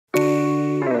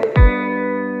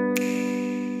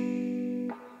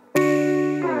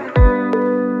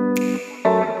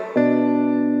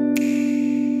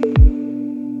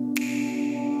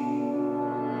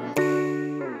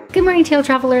morning, TL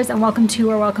travelers, and welcome to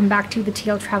or welcome back to the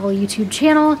TL Travel YouTube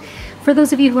channel. For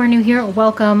those of you who are new here,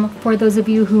 welcome. For those of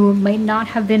you who might not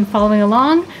have been following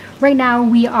along, right now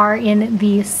we are in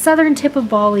the southern tip of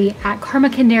Bali at Karma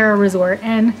Kandara Resort,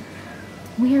 and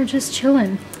we are just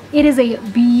chilling. It is a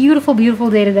beautiful, beautiful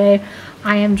day today.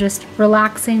 I am just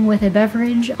relaxing with a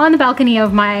beverage on the balcony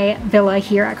of my villa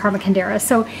here at Karma Kandara.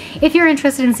 So if you're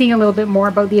interested in seeing a little bit more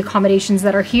about the accommodations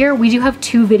that are here, we do have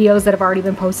 2 videos that have already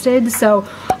been posted. So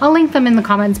I'll link them in the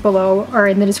comments below, or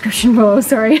in the description below,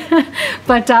 sorry.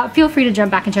 But feel free to jump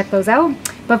back and check those out.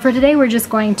 But for today, we're just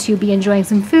going to be enjoying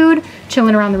some food,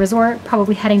 chilling around the resort,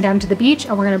 probably heading down to the beach,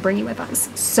 and we're gonna bring you with us.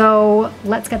 So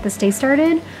let's get this day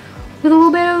started with a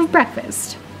little bit of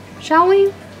breakfast, shall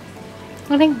we?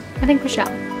 I think we shall.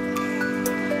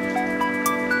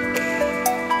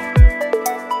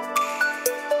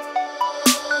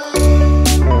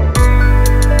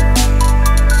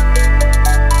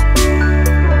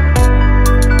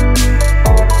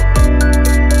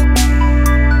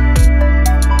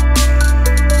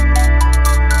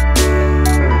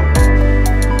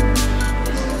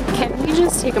 Can we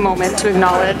just take a moment to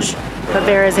acknowledge that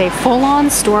there is a full-on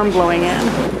storm blowing in,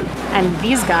 and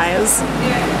these guys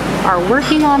are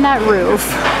working on that roof,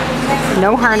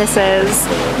 no harnesses,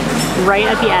 right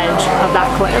at the edge of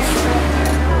that cliff.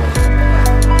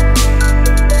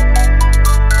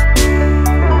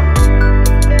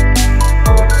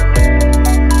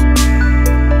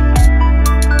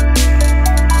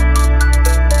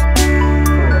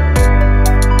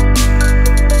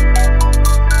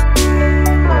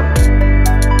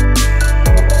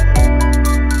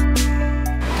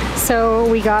 So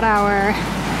we got our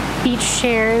beach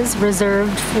chairs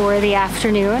reserved for the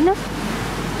afternoon,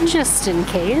 just in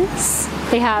case.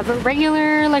 They have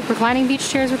regular, like, reclining beach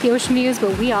chairs with the ocean views,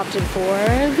 but we opted for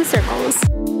the circles.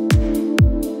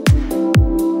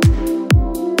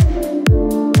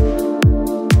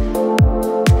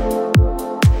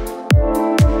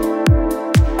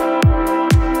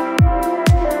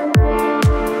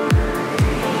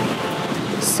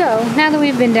 So now that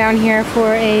we've been down here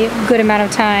for a good amount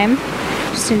of time,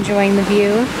 just enjoying the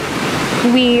view,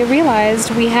 we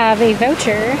realized we have a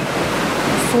voucher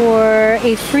for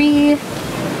a free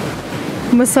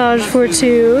massage for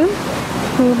 2,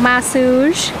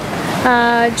 massage,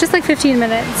 just like 15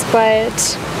 minutes,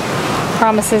 but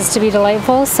promises to be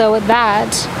delightful. So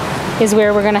that is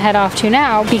where we're gonna head off to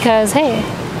now, because hey,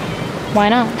 why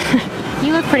not?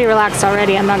 You look pretty relaxed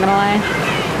already, I'm not gonna lie.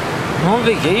 I'm on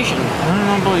vacation. I don't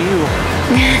know about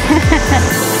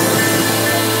you.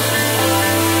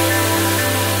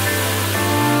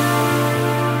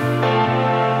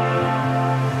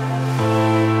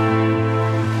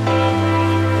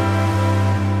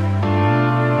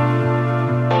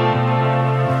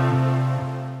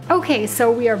 Okay,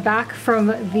 so we are back from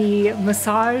the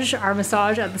massage, our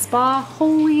massage at the spa.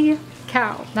 Holy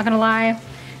cow, not gonna lie,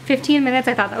 15 minutes,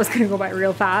 I thought that was gonna go by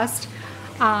real fast.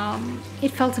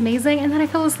 It felt amazing, and then I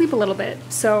fell asleep a little bit.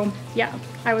 So yeah,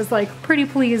 I was like pretty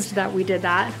pleased that we did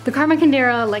that. The Karma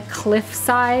Kandara, like,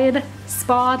 cliffside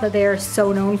spa that they are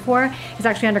so known for is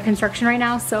actually under construction right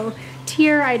now. So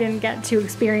here I didn't get to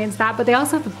experience that, but they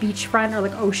also have a beachfront, or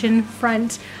like ocean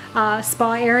front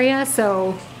spa area.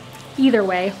 So either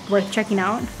way, worth checking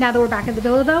out. Now that we're back at the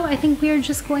villa though, I think we are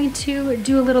just going to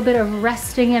do a little bit of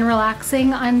resting and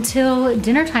relaxing until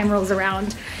dinner time rolls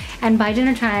around. And by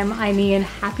dinner time, I mean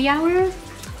happy hour,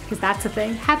 because that's a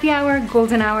thing. Happy hour,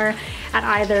 golden hour at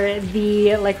either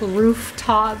the like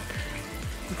rooftop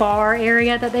bar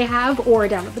area that they have, or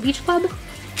down at the beach club.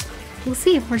 We'll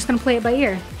see, we're just gonna play it by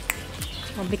ear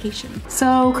on vacation.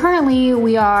 So currently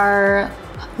we are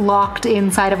locked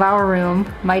inside of our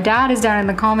room. My dad is down in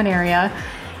the common area,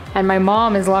 and my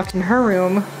mom is locked in her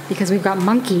room because we've got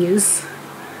monkeys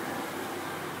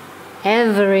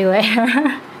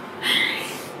everywhere.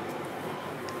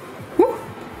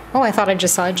 Oh, I thought I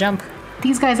just saw a jump.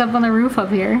 These guys up on the roof up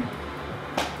here.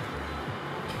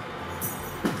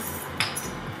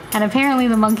 And apparently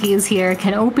the monkeys here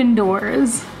can open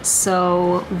doors,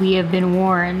 so we have been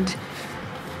warned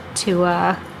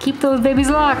to keep those babies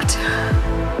locked.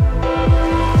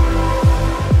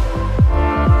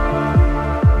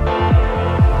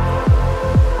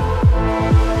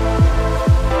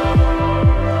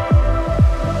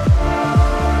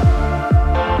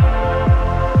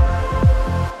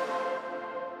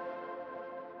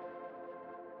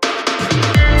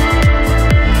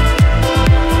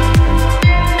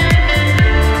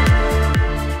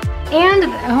 And,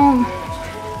 oh,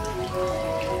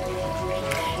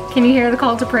 can you hear the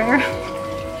call to prayer?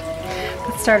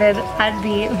 That started at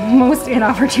the most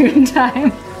inopportune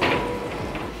time.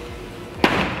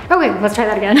 Okay, Okay, let's try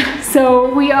that again.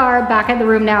 So we are back at the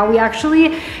room now. We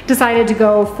actually decided to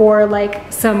go for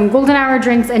like some golden hour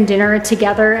drinks and dinner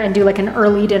together and do like an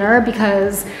early dinner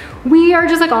because we are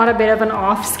just like on a bit of an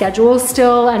off schedule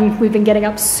still, and we've been getting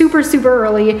up super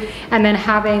early and then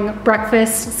having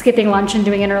breakfast, skipping lunch, and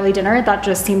doing an early dinner. That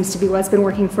just seems to be what's been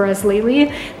working for us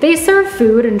lately. They serve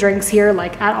food and drinks here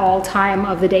like at all time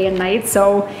of the day and night,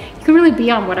 so you can really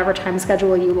be on whatever time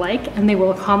schedule you like and they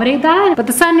will accommodate that. But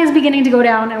the sun is beginning to go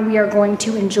down and we are going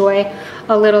to enjoy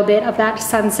a little bit of that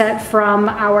sunset from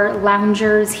our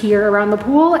loungers here around the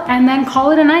pool and then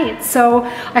call it a night. So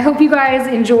I hope you guys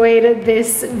enjoyed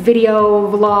this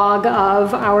video vlog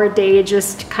of our day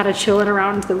just kind of chilling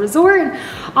around the resort.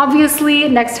 Obviously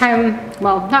next time,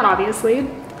 well, not obviously,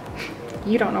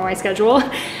 you don't know my schedule.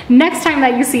 Next time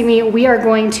that you see me, we are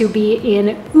going to be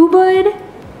in Ubud.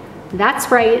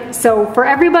 That's right. So for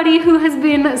everybody who has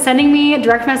been sending me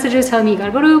direct messages telling me you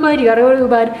gotta go to Ubud, you gotta go to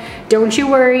Ubud, don't you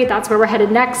worry, that's where we're headed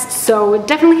next. So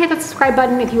definitely hit that subscribe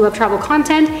button if you love travel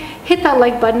content, hit that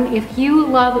like button if you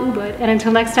love Ubud, and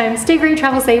until next time, stay great,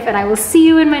 travel safe, and I will see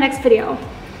you in my next video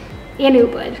in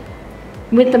Ubud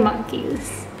with the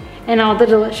monkeys and all the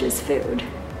delicious food.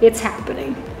 It's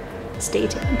happening. Stay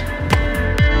tuned.